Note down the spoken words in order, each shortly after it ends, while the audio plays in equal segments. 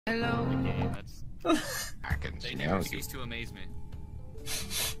Hello. Okay, that's. They never cease to amaze me.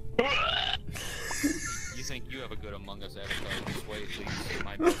 You think you have a good Among Us avatar? This way at least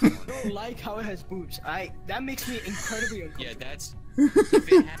my best one. I don't like how it has boobs. That makes me incredibly uncomfortable. Yeah, that's.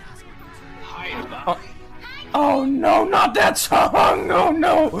 If it had... Oh no, not that song! Oh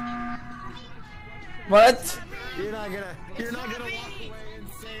no! What? You're not gonna walk away and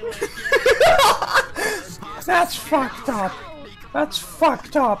say like, That's fucked up. That's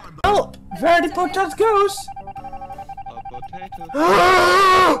fucked up. Oh, where the potato goes?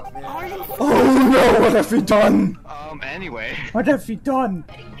 Oh no, what have we done? Anyway. What have we done?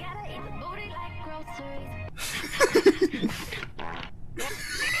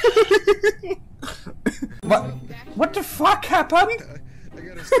 What the fuck happened? I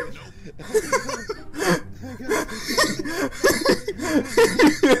gotta say,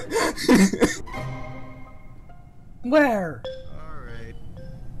 Where? alright.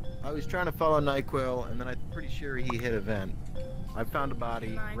 I was trying to follow NyQuil, and then I'm pretty sure he hit a vent. I found a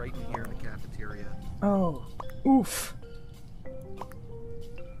body right in here in the cafeteria. Oh, oof.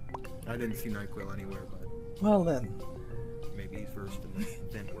 I didn't see NyQuil anywhere, but Well then. maybe he's first in the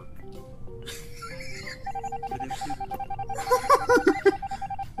vent work.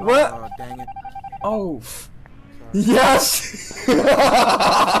 What? Oh, dang it. Oh. Yes!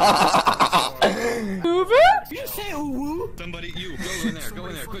 Move it? Did you say ooh? Somebody, you go in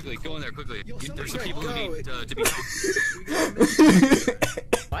there, quickly, go in there quickly. There's some people who need to be.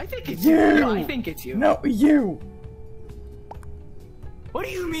 I think it's you. No, I think it's you. No, you. What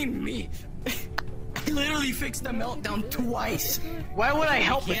do you mean me? I literally fixed the meltdown twice. Why would I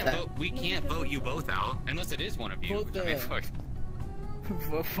help with that? We can't vote you both out unless it is one of you. Vote the-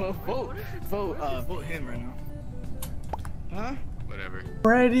 Vote him right now. Huh? Whatever.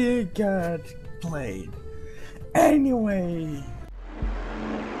 Ready, got played. Anyway.